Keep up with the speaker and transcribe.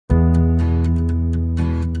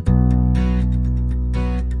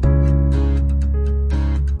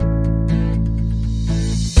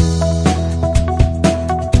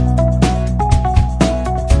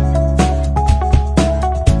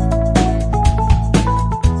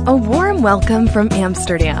warm welcome from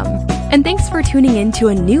Amsterdam, and thanks for tuning in to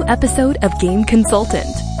a new episode of Game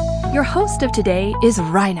Consultant. Your host of today is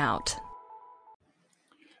Reinout.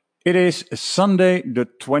 It is Sunday, the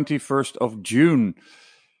 21st of June.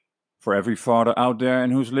 For every father out there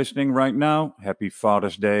and who's listening right now, happy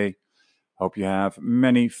Father's Day. Hope you have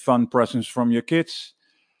many fun presents from your kids.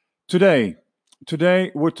 Today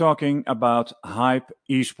we're talking about Hype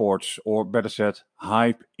Esports, or better said,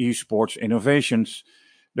 Hype Esports Innovations.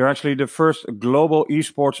 They're actually the first global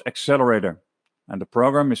esports accelerator, and the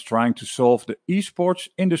program is trying to solve the esports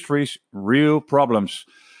industry's real problems.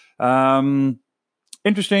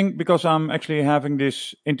 Interesting, because I'm actually having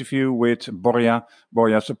this interview with Borja.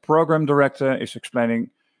 Borja's the program director, is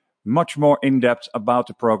explaining much more in depth about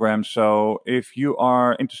the program. So if you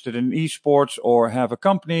are interested in esports or have a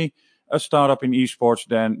company, a startup in esports,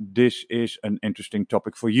 then this is an interesting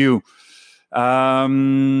topic for you.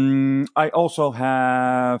 I also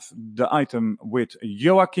have the item with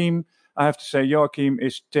Joachim. I have to say, Joachim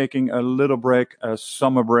is taking a little break, a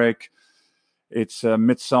summer break. It's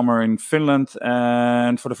midsummer in Finland,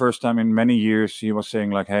 and for the first time in many years, he was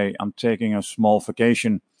saying like, hey, I'm taking a small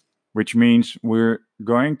vacation, which means we're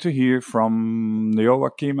going to hear from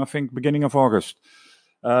Joachim, I think, beginning of August.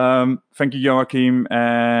 Thank you, Joachim,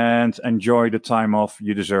 and enjoy the time off.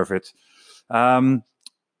 You deserve it.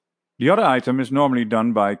 The other item is normally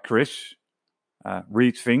done by Chris,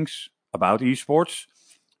 read things about esports,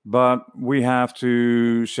 but we have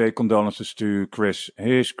to say condolences to Chris.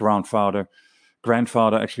 His grandfather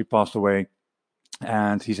actually passed away,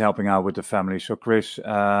 and he's helping out with the family. So Chris,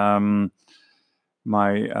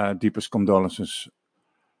 my deepest condolences.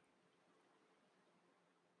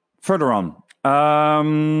 Further on,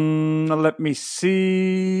 let me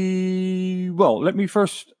see. Well, let me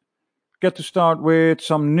first get to start with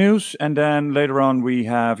some news, and then later on we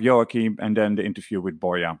have Joachim, and then the interview with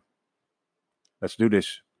Borja. Let's do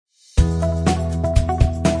this.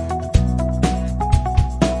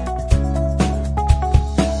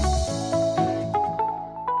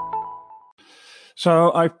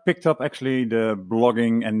 So I picked up actually the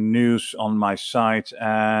blogging and news on my site,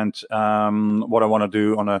 and what I want to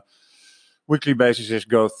do on a weekly basis is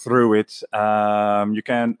go through it. You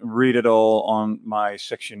can read it all on my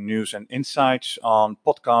section News and Insights on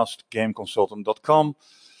podcastgameconsultant.com.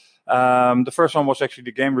 The first one was actually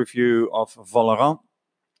the game review of Valorant.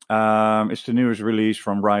 It's the newest release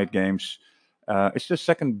from Riot Games. It's the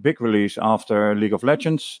second big release after League of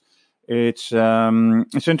Legends. It's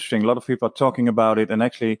interesting. A lot of people are talking about it, and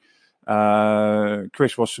actually,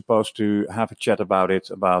 Chris was supposed to have a chat about it,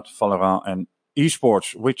 about Valorant and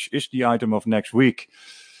esports, which is the item of next week.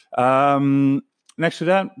 Next to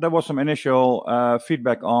that, there was some initial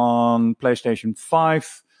feedback on PlayStation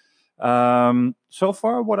 5. So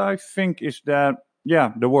far, what I think is that,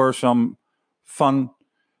 there were some fun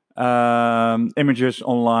images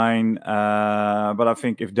online, but I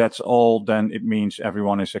think if that's all, then it means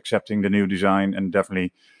everyone is accepting the new design, and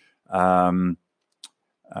definitely the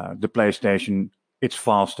PlayStation, it's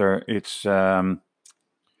faster, it's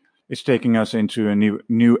taking us into a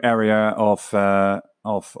new area of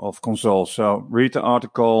consoles. So read the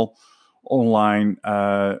article online,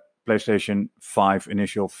 PlayStation 5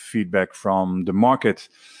 initial feedback from the market.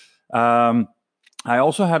 I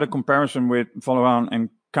also had a comparison with Valorant and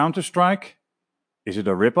Counter-Strike. Is it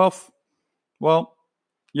a ripoff? Well,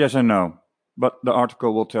 yes and no, but the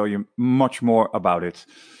article will tell you much more about it.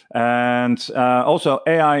 And also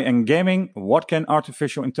AI and gaming. What can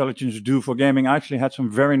artificial intelligence do for gaming? I actually had some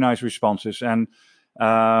very nice responses. And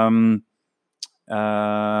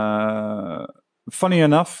funny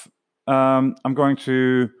enough, I'm going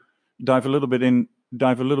to dive a little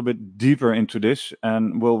bit deeper into this,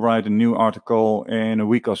 and we'll write a new article in a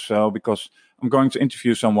week or so, because I'm going to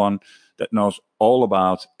interview someone that knows all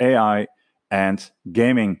about AI and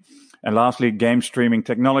gaming. And lastly, game streaming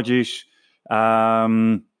technologies.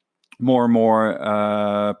 More and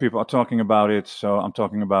more people are talking about it. So I'm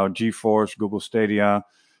talking about GeForce, Google Stadia,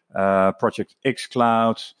 Project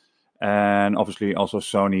xCloud, and obviously also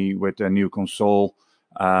Sony with their new console,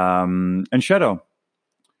 and Shadow.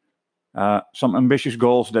 Some ambitious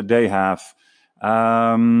goals that they have.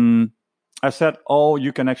 I said all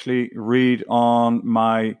you can actually read on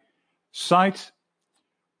my site,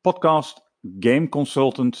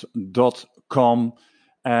 podcastgameconsultant.com.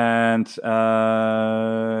 And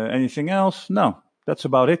anything else? No, that's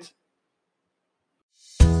about it.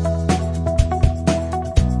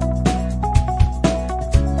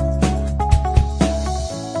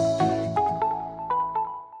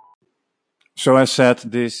 So as said,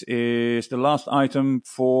 this is the last item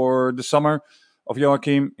for the summer. of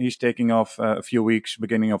Joachim. He's taking off a few weeks.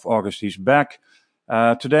 Beginning of August, he's back.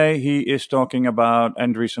 Today, he is talking about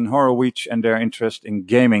Andreessen Horowitz and their interest in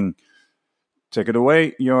gaming. Take it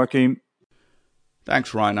away, Joachim.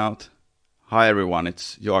 Thanks, Reinout. Hi, everyone.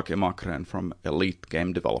 It's Joachim Akren from Elite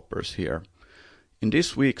Game Developers here. In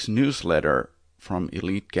this week's newsletter from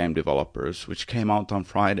Elite Game Developers, which came out on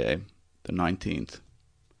Friday, the 19th,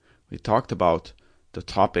 we talked about the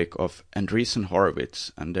topic of Andreessen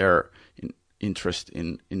Horowitz and their interest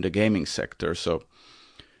in the gaming sector. So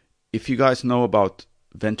if you guys know about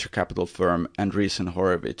venture capital firm Andreessen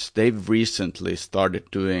Horowitz, they've recently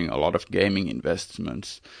started doing a lot of gaming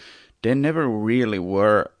investments. They never really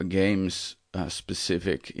were a games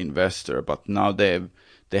specific investor, but now they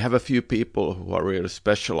have a few people who are really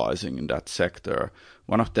specializing in that sector.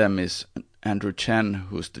 One of them is Andrew Chen,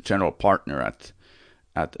 who's the general partner at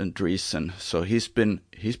Andreessen. So he's been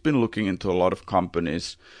looking into a lot of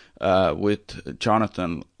companies with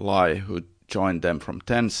Jonathan Lai, who joined them from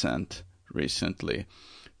Tencent recently,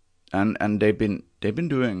 and they've been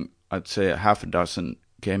doing, I'd say, a half a dozen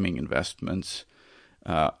gaming investments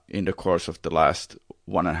in the course of the last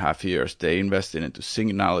 1.5 years. They invested into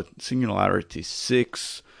Singularity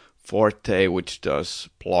 6, Forte, which does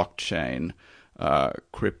blockchain,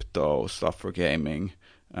 crypto stuff for gaming,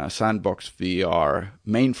 Sandbox VR,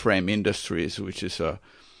 Mainframe Industries, which is a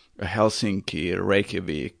Helsinki,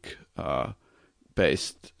 Reykjavik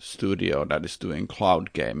based studio that is doing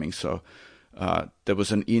cloud gaming. So there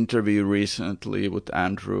was an interview recently with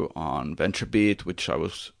Andrew on VentureBeat, which I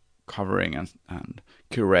was covering and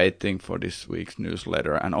curating for this week's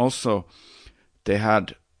newsletter. And also they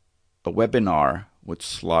had a webinar with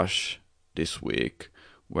Slush this week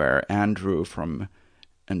where Andrew from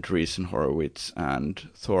Andreessen Horowitz and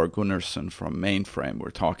Thor Gunnarsson from Mainframe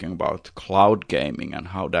were talking about cloud gaming and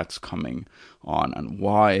how that's coming on and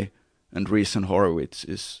why Andreessen Horowitz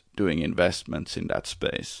is doing investments in that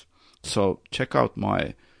space. So check out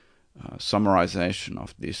my summarization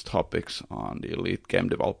of these topics on the Elite Game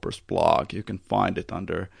Developers blog. You can find it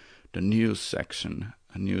under the news section,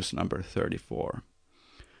 news number 34.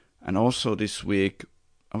 And also this week,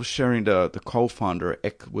 I was sharing the co-founder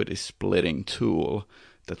equity splitting tool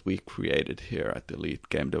that we created here at Elite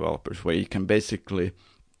Game Developers, where you can basically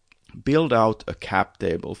build out a cap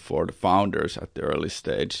table for the founders at the early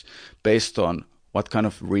stage based on what kind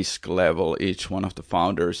of risk level each one of the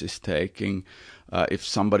founders is taking. If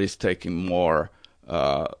somebody's taking more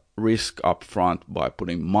risk upfront by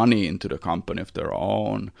putting money into the company of their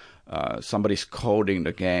own, somebody's coding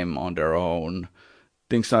the game on their own,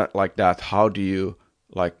 things like that. How do you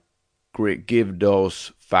give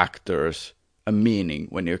those factors a meaning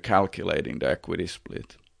when you're calculating the equity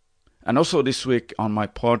split? And also this week on my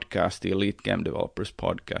podcast, the Elite Game Developers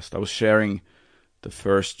podcast, I was sharing the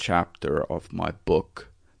first chapter of my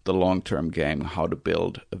book, The Long-Term Game, How to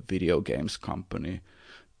Build a Video Games Company.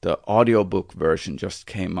 The audiobook version just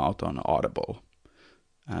came out on Audible.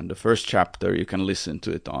 And the first chapter, you can listen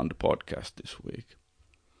to it on the podcast this week.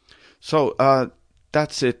 So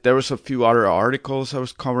that's it. There was a few other articles I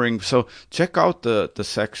was covering. So check out the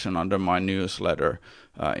section under my newsletter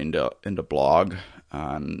in the blog.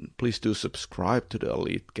 And please do subscribe to the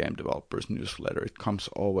Elite Game Developers newsletter. It comes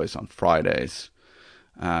always on Fridays.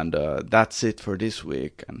 And that's it for this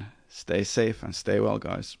week. And stay safe and stay well,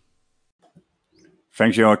 guys.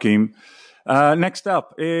 Thanks, Joachim. Next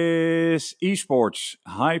up is Esports.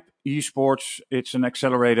 Hype Esports. It's an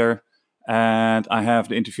accelerator. And I have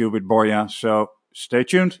the interview with Borja. So stay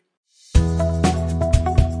tuned.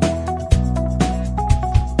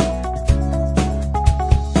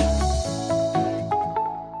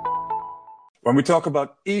 When we talk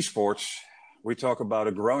about esports, we talk about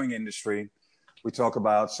a growing industry. We talk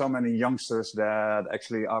about so many youngsters that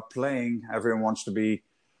actually are playing. Everyone wants to be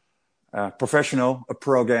a professional, a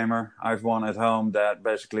pro gamer. I have one at home that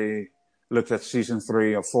basically looked at season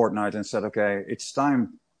 3 of Fortnite and said, okay, it's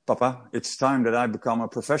time, Papa. It's time that I become a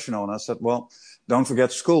professional. And I said, well, don't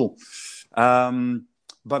forget school.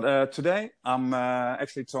 But today I'm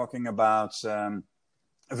actually talking about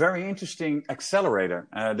a very interesting accelerator.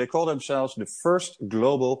 They call themselves the first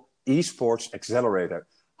global esports accelerator.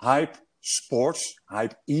 Hype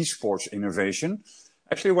Esports Innovation.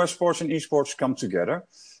 Actually, where sports and esports come together.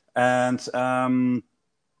 And I'm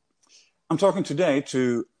talking today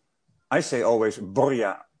to, I say always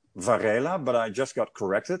Borja Varela, but I just got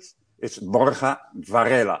corrected. It's Borja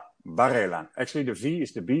Varela. Actually, the V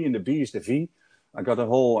is the B and the B is the V. I got a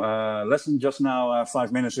whole lesson just now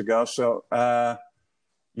 5 minutes ago. So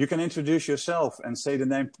you can introduce yourself and say the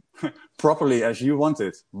name properly as you want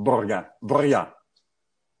it. Borja.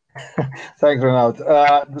 Thanks,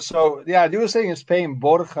 Renaud. So yeah, you were saying in Spain,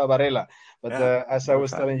 Borja Varela, but Yeah, as I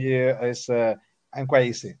was Borja. telling you, I'm quite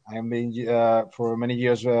easy. I've been for many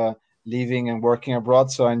years living and working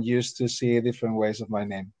abroad, so I'm used to see different ways of my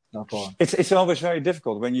name. No problem. It's always very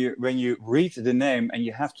difficult when you read the name and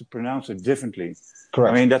you have to pronounce it differently. I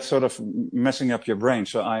Correct. mean, that's sort of messing up your brain.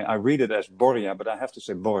 So I read it as Borja, but I have to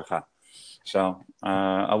say Borja. So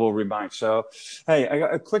I will remind. So hey, I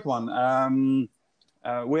got a quick one.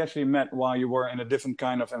 We actually met while you were in a different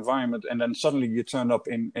kind of environment, and then suddenly you turned up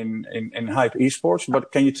in Hype Esports.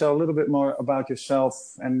 But can you tell a little bit more about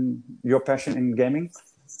yourself and your passion in gaming?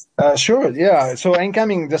 Sure, yeah. So I'm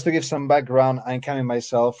coming, just to give some background, I'm coming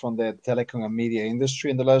myself from the telecom and media industry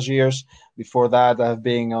in the last years. Before that, I've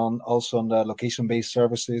been also on the location-based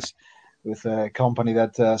services with a company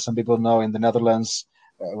that some people know in the Netherlands.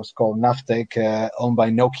 It was called Navtec, owned by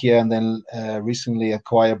Nokia, and then recently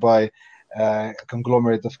acquired by a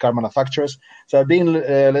conglomerate of car manufacturers. So I've been,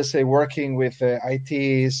 let's say, working with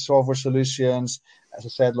IT, software solutions, as I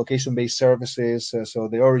said, location-based services. So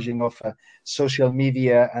the origin of social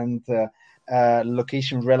media and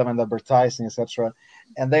location-relevant advertising, etc.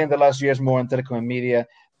 And then the last years more in telecom and media.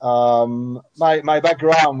 My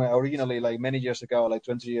background originally, like many years ago, like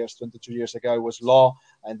 20 years, 22 years ago, was law,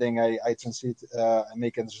 and then I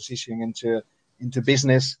make a transition into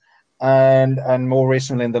business, and more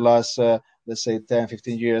recently in the last let's say 10,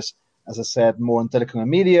 15 years, as I said, more in telecom and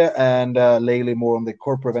media, and lately more on the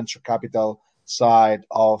corporate venture capital side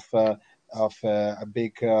of a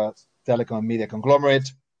big telecom and media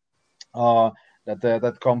conglomerate.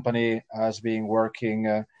 That company has been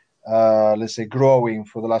working, let's say, growing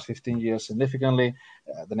for the last 15 years significantly.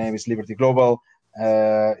 The name is Liberty Global.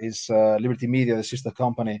 Is Liberty Media, the sister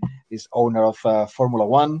company, is owner of Formula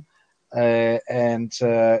One, and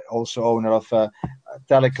also owner of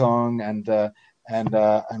telecom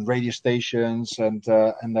and radio stations and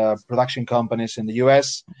production companies in the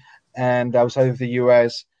U.S. and outside of the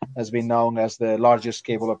U.S. has been known as the largest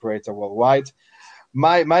cable operator worldwide.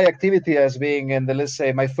 My activity as being in the, let's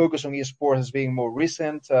say, my focus on esports has been more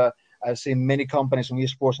recent. I've seen many companies on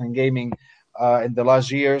esports and gaming in the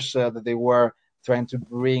last years that they were trying to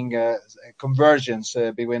bring convergence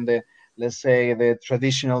between the, let's say, the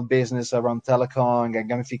traditional business around telecom and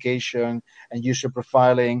gamification and user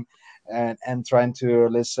profiling, and trying to,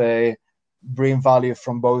 let's say, bring value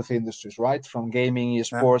from both industries, right? From gaming,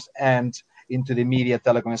 esports, and into the media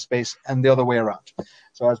telecom space, and the other way around.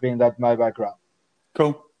 So that's been that my background.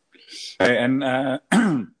 Cool. Hey, and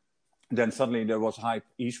then suddenly there was Hype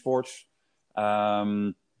Esports.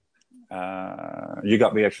 You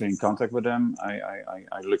got me actually in contact with them.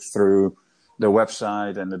 I looked through the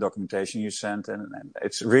website and the documentation you sent, and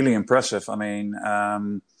it's really impressive. I mean,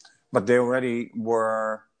 but they already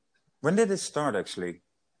were. When did it start, actually?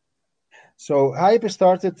 So Hype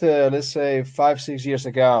started, let's say, 5-6 years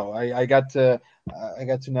ago. I got to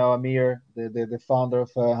know Amir, the founder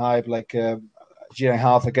of Hype, like a year and a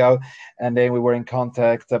half ago, and then we were in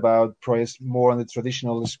contact about projects more on the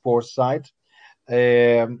traditional sports side.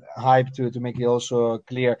 Hype, to make it also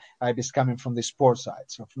clear, Hype is coming from the sports side,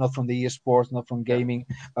 so not from the esports, not from gaming,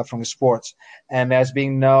 but from the sports, and as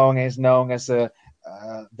being known as the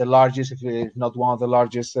largest, if not one of the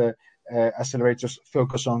largest accelerators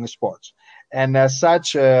focus on sports. And as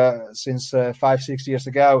such, since 5-6 years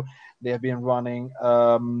ago, they have been running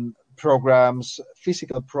programs,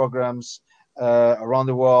 physical programs around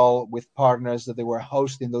the world with partners that they were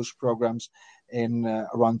hosting those programs in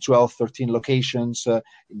around 12, 13 locations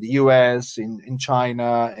in the US, in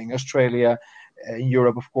China, in Australia, in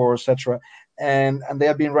Europe, of course, etc. And they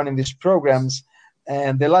have been running these programs.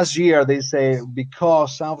 And the last year, they say,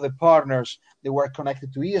 because some of the partners, they were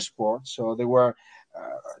connected to esports, so they were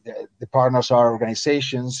the partners are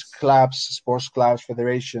organizations, clubs, sports clubs,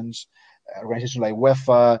 federations, organizations like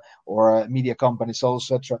UEFA or media companies,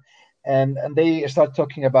 etc. And they start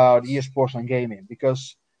talking about esports and gaming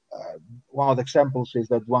because one of the examples is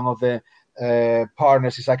that one of the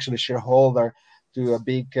partners is actually shareholder to a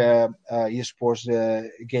big esports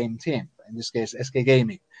game team, in this case SK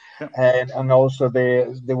Gaming. Yeah. And also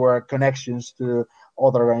there were connections to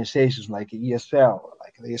other organizations like ESL,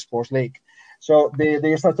 like the Esports League. So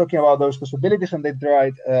they start talking about those possibilities, and they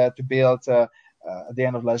tried to build at the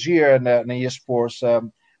end of last year an esports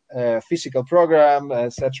physical program,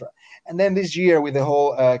 etc. And then this year, with the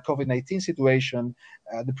whole COVID-19 situation,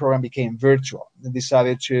 the program became virtual. They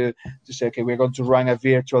decided to say, okay, we're going to run a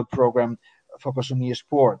virtual program focused on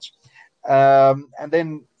esports. And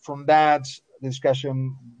then from that, the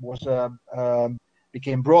discussion was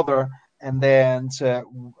became broader, and then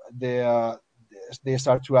they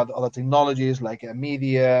start to add other technologies like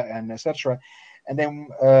media and etc. And then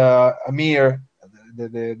Amir,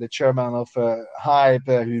 the chairman of Hype,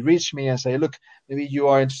 who reached me and said, look, maybe you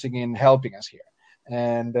are interested in helping us here.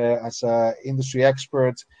 And as an industry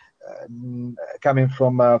expert, coming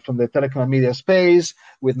from the telecom and media space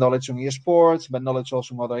with knowledge on esports, but knowledge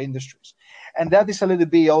also in other industries. And that is a little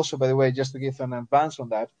bit also, by the way, just to give an advance on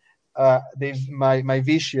that, my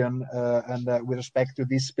vision and with respect to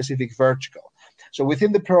this specific vertical. So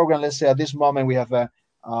within the program, let's say at this moment we have a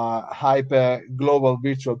Hype Global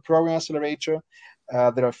Virtual Program Accelerator.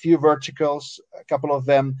 There are a few verticals. A couple of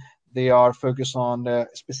them, they are focused on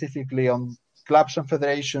specifically on clubs and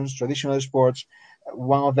federations, traditional sports.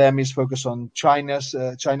 One of them is focused on China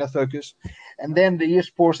focus. And then the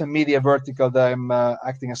esports and media vertical that I'm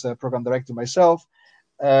acting as a program director myself.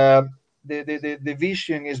 The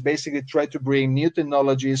vision is basically try to bring new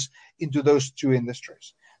technologies into those two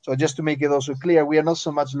industries. So just to make it also clear, we are not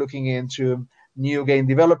so much looking into new game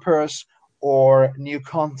developers or new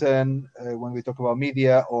content when we talk about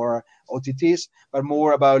media or OTTs, but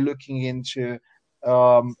more about looking into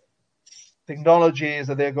technologies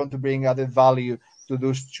that they're going to bring added value to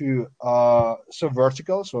those two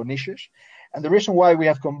sub-verticals or niches. And the reason why we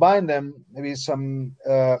have combined them, maybe some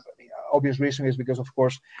obvious reason, is because, of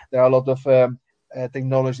course, there are a lot of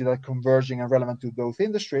technology that are converging and relevant to both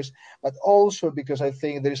industries, but also because I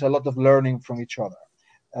think there is a lot of learning from each other.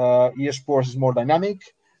 Esports is more dynamic,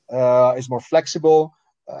 is more flexible,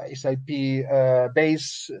 is IP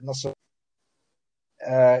based, not so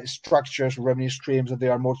structures, revenue streams that they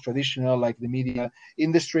are more traditional, like the media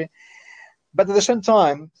industry. But at the same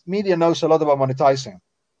time, media knows a lot about monetizing,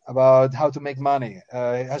 about how to make money.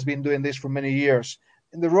 It has been doing this for many years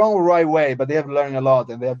in the wrong or right way, but they have learned a lot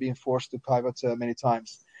and they have been forced to pivot many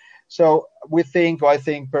times. So I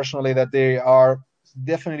think personally that they are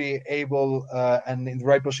definitely able and in the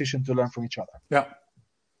right position to learn from each other. Yeah.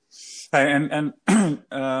 And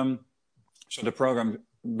so the program,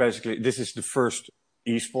 basically, this is the first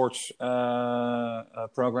esports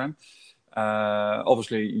program.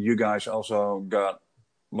 Obviously, you guys also got,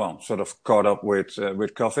 sort of caught up with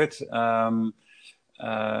COVID.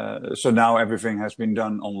 So now everything has been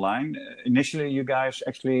done online. Initially, you guys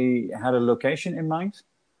actually had a location in mind?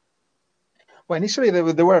 Well, initially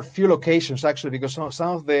there were a few locations actually, because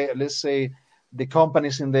some of the, let's say, the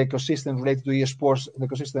companies in the ecosystem related to esports, the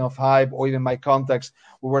ecosystem of Hype, or even my contacts,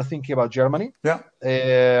 we were thinking about Germany. Yeah.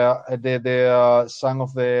 Some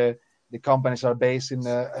of the companies are based in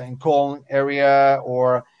Cologne area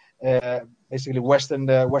or basically Western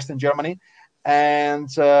Germany, and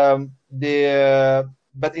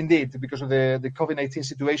but indeed, because of the COVID-19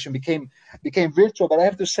 situation, became virtual. But I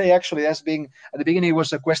have to say, actually, that's being at the beginning, it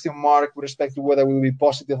was a question mark with respect to whether we will be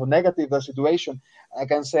positive or negative the situation. I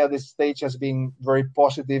can say at this stage has been very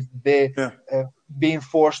positive. Being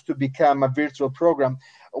forced to become a virtual program.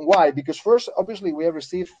 Why? Because first, obviously, we have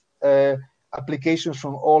received applications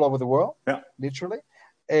from all over the world. Yeah. Literally.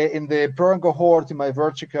 In the program cohort, in my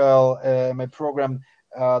vertical, my program,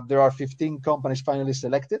 there are 15 companies finally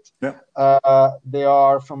selected. Yeah. They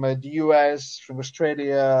are from the US, from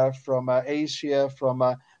Australia, from Asia, from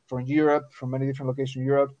Europe, from many different locations in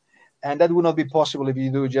Europe. And that would not be possible if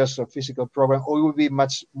you do just a physical program, or it would be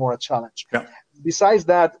much more a challenge. Yeah. Besides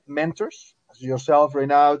that, mentors, as yourself,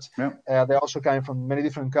 Renaud, Yeah. they're also coming from many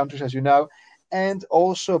different countries, as you know, and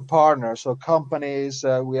also partners, so companies.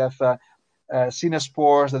 We have Cine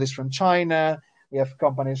Sports that is from China. We have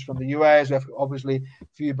companies from the US. We have obviously a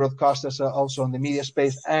few broadcasters also in the media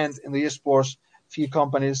space, and in the esports, few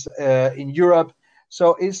companies in Europe.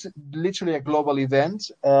 So it's literally a global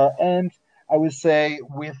event, and I would say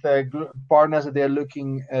with partners that they're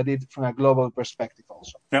looking at it from a global perspective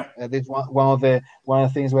also. Yeah. This one of the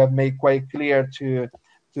things we have made quite clear to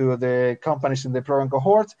the companies in the program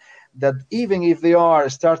cohort, that even if they are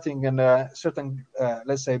starting in a certain,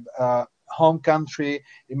 let's say, home country,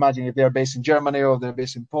 imagine if they're based in Germany or they're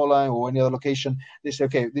based in Poland or any other location, they say,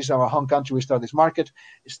 okay, this is our home country, we start this market.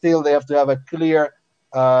 Still, they have to have a clear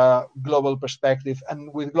global perspective.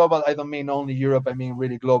 And with global, I don't mean only Europe, I mean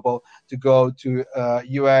really global, to go to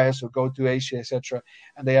US or go to Asia, etc.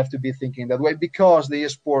 And they have to be thinking that way, because the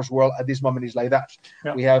esports world at this moment is like that.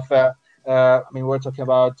 Yeah. We have, we're talking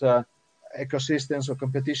about ecosystems or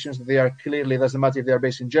competitions. They are clearly, doesn't matter if they're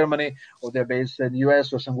based in Germany or they're based in the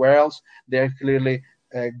US or somewhere else, they're clearly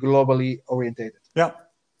globally orientated. Yeah.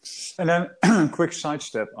 And then quick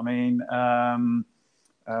sidestep. I mean,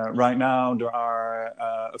 right now there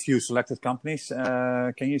are a few selected companies.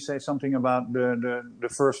 Can you say something about the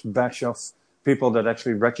first batch of people that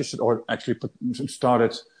actually registered or actually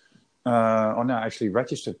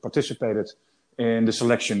participated in the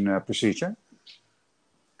selection procedure?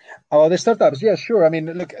 Oh, the startups, yeah, sure. I mean,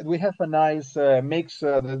 look, we have a nice mix.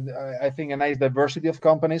 I think a nice diversity of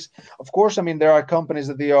companies. Of course, I mean there are companies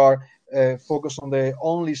that they are focused on the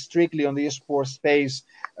only strictly on the esports space,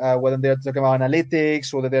 whether they're talking about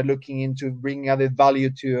analytics or that they're looking into bringing added value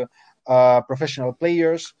to professional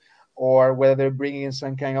players, or whether they're bringing in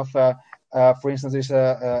some kind of, for instance,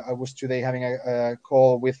 I was today having a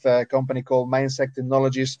call with a company called Mindset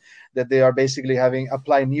Technologies that they are basically having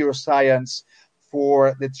applied neuroscience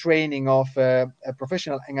for the training of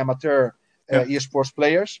professional and amateur esports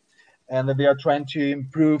players, and that they are trying to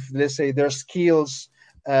improve, let's say, their skills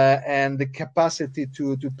and the capacity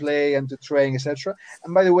to play and to train, etc.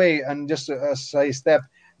 And by the way, and just as a step,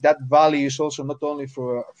 that value is also not only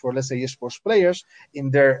for let's say esports players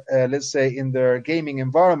in their let's say in their gaming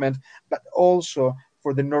environment, but also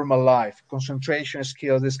for the normal life, concentration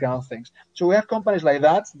skills, these kind of things. So we have companies like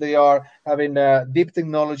that. They are having deep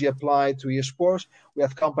technology applied to esports. We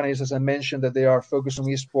have companies, as I mentioned, that they are focused on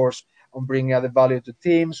esports, on bringing added value to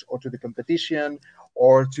teams or to the competition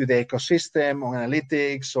or to the ecosystem, on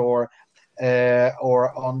analytics or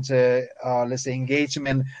on the let's say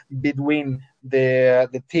engagement between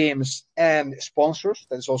the teams and sponsors.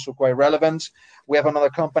 That is also quite relevant. We have another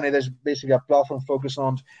company that's basically a platform focused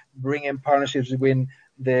on bringing partnerships between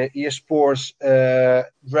the esports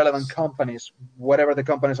relevant companies, whatever the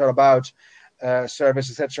companies are about, service,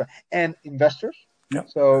 etc., and investors. Yeah.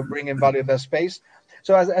 So bringing value in that space.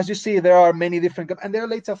 So as you see, there are many different, and there are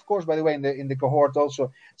later, of course, by the way, in the cohort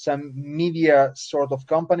also some media sort of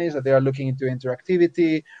companies that they are looking into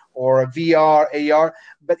interactivity or VR, AR.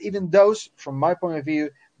 But even those, from my point of view,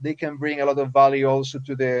 they can bring a lot of value also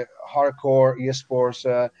to the hardcore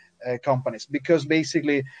esports companies, because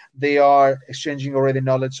basically they are exchanging already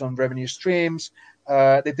knowledge on revenue streams.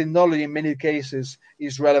 The technology in many cases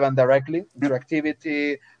is relevant directly,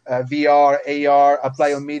 interactivity, VR, AR,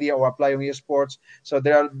 apply on media or apply on esports. So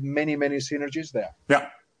there are many synergies there. Yeah.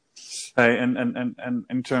 Hey, and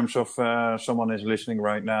in terms of someone is listening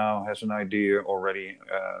right now, has an idea already,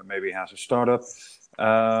 maybe has a startup.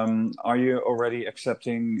 Are you already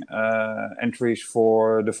accepting entries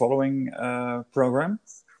for the following program?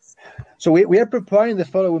 So we are preparing the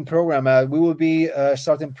following program. We will be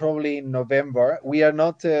starting probably in November. We are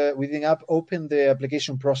not, we did not open the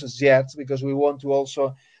application process yet, because we want to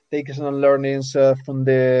also take some learnings from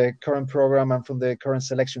the current program and from the current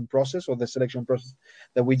selection process, or the selection process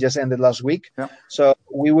that we just ended last week. Yeah. So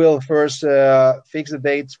we will first fix the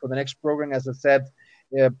dates for the next program. As I said,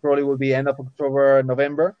 probably will be end of October,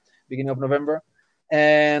 November, beginning of November.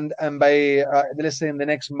 And by let's say in the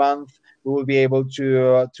next month, we will be able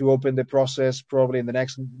to open the process probably in the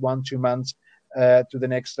next 1-2 months to the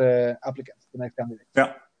next applicants, the next candidates.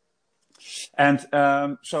 Yeah. And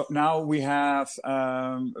so now we have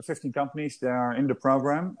 15 companies that are in the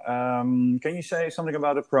program. Can you say something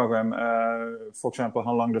about the program? For example,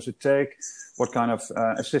 how long does it take? What kind of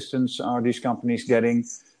assistance are these companies getting?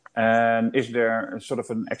 And is there sort of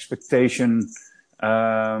an expectation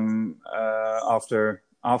after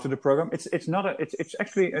the program? It's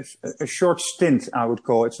actually a short stint, I would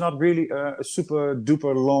call. It's not really a super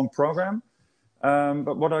duper long program.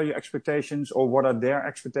 But what are your expectations, or what are their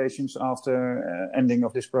expectations after ending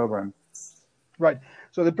of this program? Right.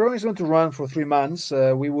 So the program is going to run for 3 months.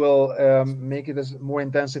 We will make it as more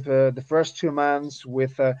intensive the first 2 months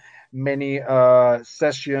with many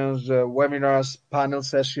sessions, webinars, panel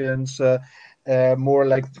sessions, more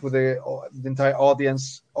like for the entire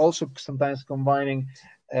audience. Also sometimes combining,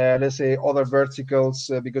 let's say, other verticals,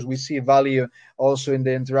 because we see value also in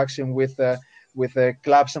the interaction with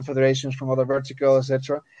clubs and federations from other verticals,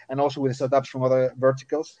 etc., and also with startups from other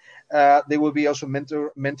verticals. There will be also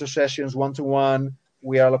mentor sessions, one-to-one.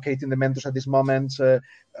 We are locating the mentors at this moment.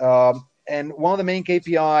 And one of the main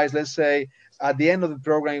KPIs, let's say, at the end of the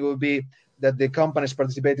program, it will be that the companies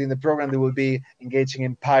participating in the program, they will be engaging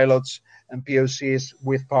in pilots and POCs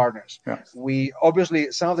with partners. Yeah. We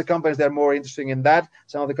obviously, some of the companies, they're more interested in that.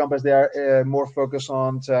 Some of the companies, they are more focused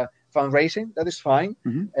on fundraising. That is fine.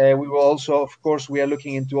 Mm-hmm. We will also, of course, we are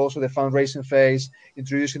looking into also the fundraising phase,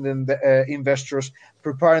 introducing the investors,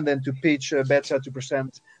 preparing them to pitch better, to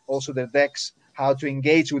present also their decks, how to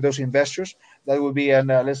engage with those investors. That will be an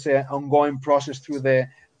let's say, ongoing process through the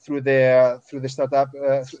startup,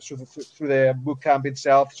 through the bootcamp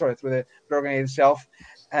itself. Through the program itself,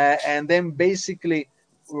 and then basically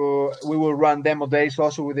we will run demo days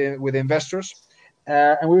also with investors.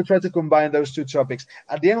 And we will try to combine those two topics.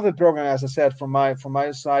 At the end of the program, as I said, from my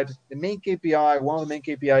side, the main KPI, one of the main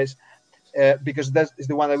KPIs, because that is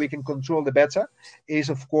the one that we can control the better, is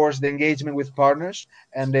of course the engagement with partners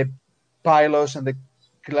and the pilots and the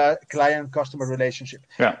client-customer relationship.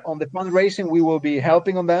 Yeah. On the fundraising, we will be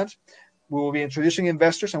helping on that. We will be introducing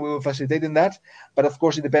investors and we will facilitate in that. But of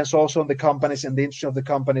course, it depends also on the companies and the interest of the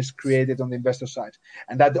companies created on the investor side.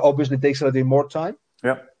 And that obviously takes a little bit more time.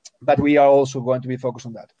 Yeah. But we are also going to be focused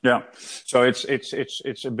on that. Yeah. So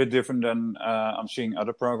it's a bit different than I'm seeing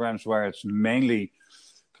other programs where it's mainly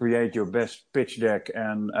create your best pitch deck,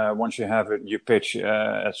 and once you have it, you pitch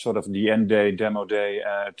at sort of the end day, demo day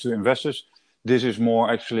to investors. This is more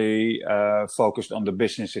actually focused on the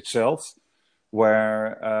business itself,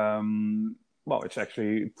 where it's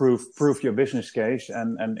actually prove your business case,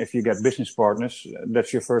 and if you get business partners,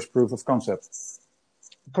 that's your first proof of concept.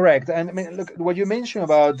 Correct. And I mean, look, what you mentioned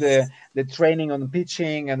about the training on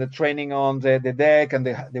pitching and the training on the deck and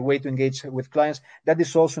the way to engage with clients, that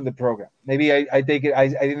is also in the program. Maybe I take it, I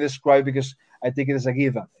didn't describe because I take it as a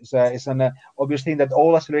given. It's an obvious thing that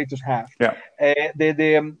all accelerators have. Yeah.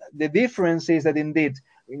 The difference is that indeed,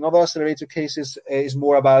 in other accelerator cases, is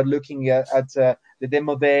more about looking at the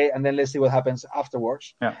demo day and then let's see what happens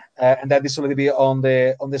afterwards. Yeah. And that is a little bit on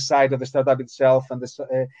the side of the startup itself, and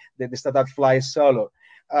the startup flies solo.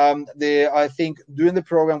 I think during the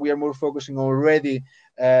program we are more focusing already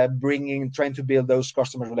trying to build those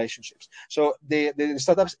customer relationships. So the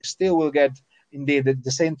startups still will get indeed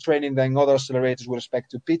the same training than other accelerators with respect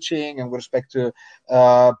to pitching and with respect to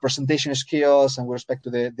presentation skills and with respect to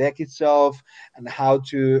the deck itself and how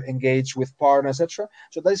to engage with partners, etc.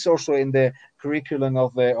 So that is also in the curriculum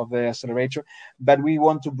of the accelerator. But we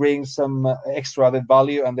want to bring some extra added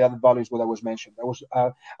value, and the added value is what I was mentioning.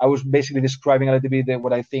 I was basically describing a little bit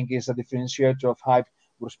what I think is a differentiator of Hype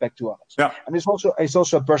with respect to others. Yeah. And it's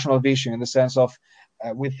also a personal vision in the sense of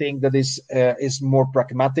we think that this is more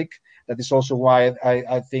pragmatic. That is also why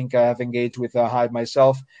I think I have engaged with Hype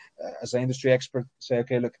myself as an industry expert. Say,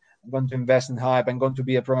 okay, look, I'm going to invest in Hype. I'm going to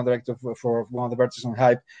be a program director for one of the verticals on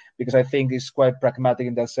Hype because I think it's quite pragmatic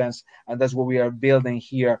in that sense. And that's what we are building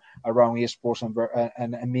here around esports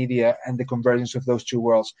and media and the convergence of those two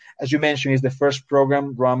worlds. As you mentioned, is the first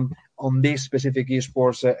program run on this specific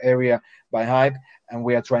esports area by Hype. And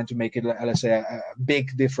we are trying to make it, let's say, a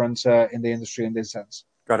big difference in the industry in this sense.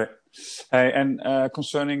 Got it. Hey, and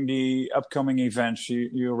concerning the upcoming events,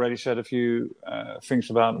 you already said a few things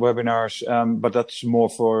about webinars, but that's more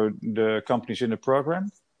for the companies in the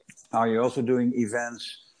program. Are you also doing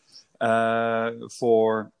events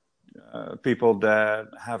for people that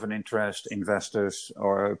have an interest, investors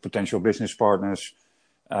or potential business partners?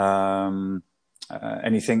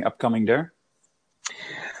 Anything upcoming there?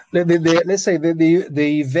 Let's say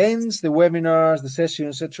the events, the webinars, the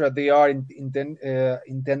sessions, etc. They are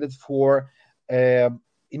intended for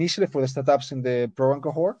initially for the startups in the program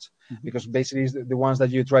cohort, because basically it's the ones that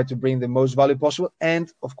you try to bring the most value possible,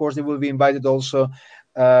 and of course they will be invited also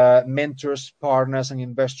mentors, partners, and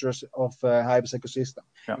investors of Hype's ecosystem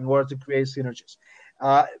in order to create synergies.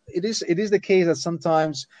 It is the case that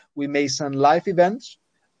sometimes we may send live events,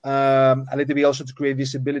 a little bit also to create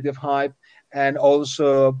visibility of Hype. And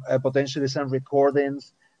also potentially some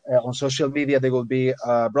recordings on social media. They will be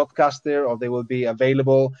broadcasted or they will be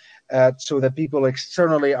available so that people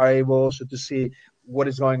externally are able also to see what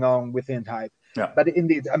is going on within Hype. Yeah. But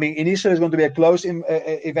indeed, I mean, initially it's going to be a closed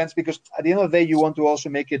events because at the end of the day, you want to also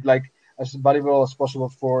make it like as valuable as possible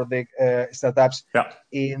for the startups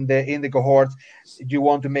in the cohort. You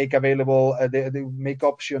want to make available, make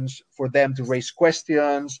options for them to raise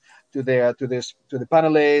questions to the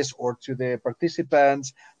panelists or to the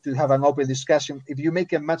participants to have an open discussion. If you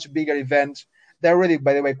make a much bigger event, they're already,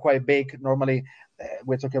 by the way, quite big. Normally,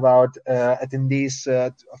 we're talking about attendees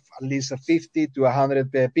of at least 50 to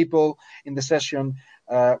 100 people in the session.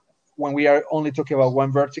 When we are only talking about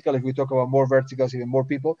one vertical, if we talk about more verticals, even more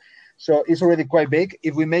people. So it's already quite big.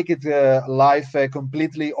 If we make it live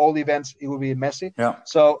completely, all events, it will be messy. Yeah.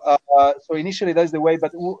 So initially that's the way,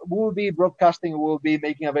 but we will be broadcasting, we will be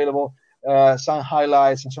making available some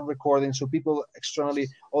highlights and some recordings so people externally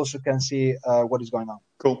also can see what is going on.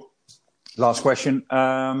 Cool. Last question.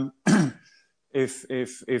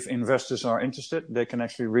 If investors are interested, they can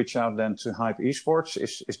actually reach out then to Hype Esports.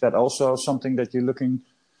 Is that also something that you're looking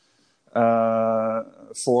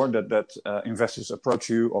for, that investors approach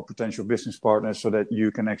you or potential business partners so that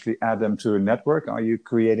you can actually add them to a network? Are you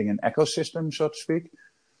creating an ecosystem, so to speak?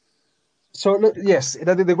 So look, yes,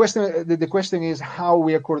 the question is how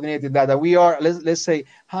we are coordinating that. We are, let's say,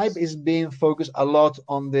 Hype is being focused a lot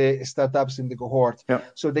on the startups in the cohort. Yeah.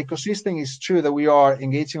 So the ecosystem is true that we are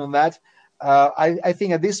engaging on that. I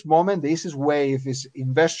think at this moment, the easiest way is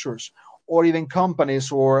investors or even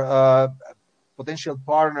companies or potential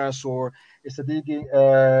partners or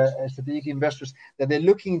strategic investors that they're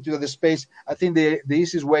looking into the space, I think the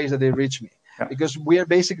easiest way is that they reach me. Yeah. Because we are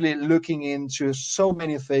basically looking into so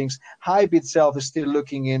many things. Hype itself is still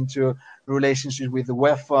looking into relationships with the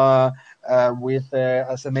UEFA,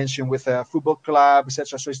 as I mentioned, with a football club,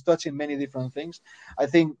 etc. So it's touching many different things. I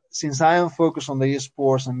think since I am focused on the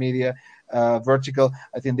esports and media vertical,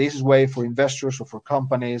 I think this is way for investors or for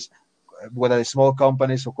companies, whether it's small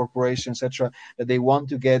companies or corporations, etc., that they want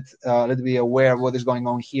to get a little bit aware of what is going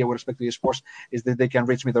on here with respect to esports, is that they can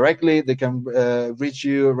reach me directly. They can reach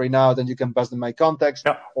you right now, then you can pass them my contacts,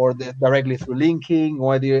 or directly through linking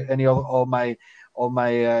or any of all my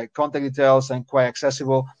contact details. I'm quite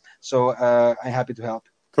accessible, so I'm happy to help.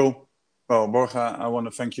 Cool. Well, Borja, I want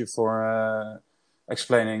to thank you for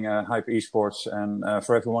explaining Hype Esports, and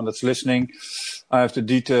for everyone that's listening, I have the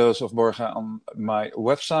details of Borja on my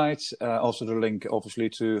website, also the link obviously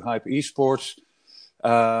to Hype Esports,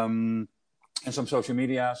 and some social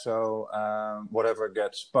media, so whatever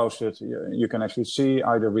gets posted you can actually see,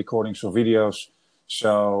 either recordings or videos.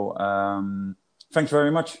 So thanks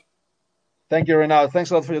very much. Thank you, Renato.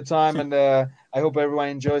 Thanks a lot for your time, and I hope everyone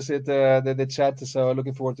enjoys it, the chat. So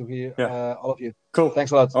looking forward to hear all of you. Cool.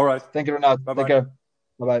 Thanks a lot. All right. Thank you, Renato. Bye-bye. Take care.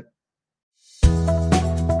 Bye-bye.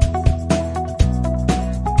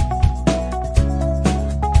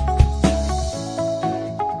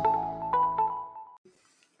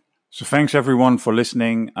 So thanks everyone for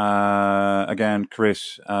listening. Again,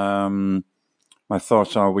 Chris, my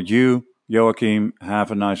thoughts are with you. Joachim,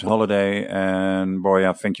 have a nice holiday. And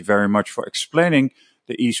Borja, thank you very much for explaining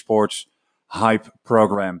the esports hype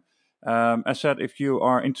program. As said, if you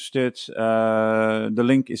are interested, the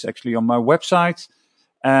link is actually on my website.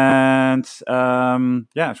 And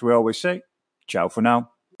as we always say, ciao for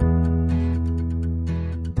now.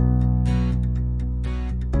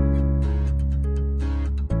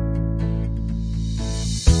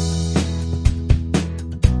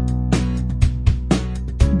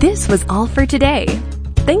 This was all for today.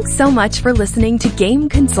 Thanks so much for listening to Game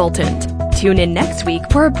Consultant. Tune in next week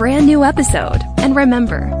for a brand new episode. And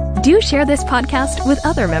remember, do share this podcast with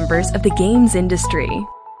other members of the games industry.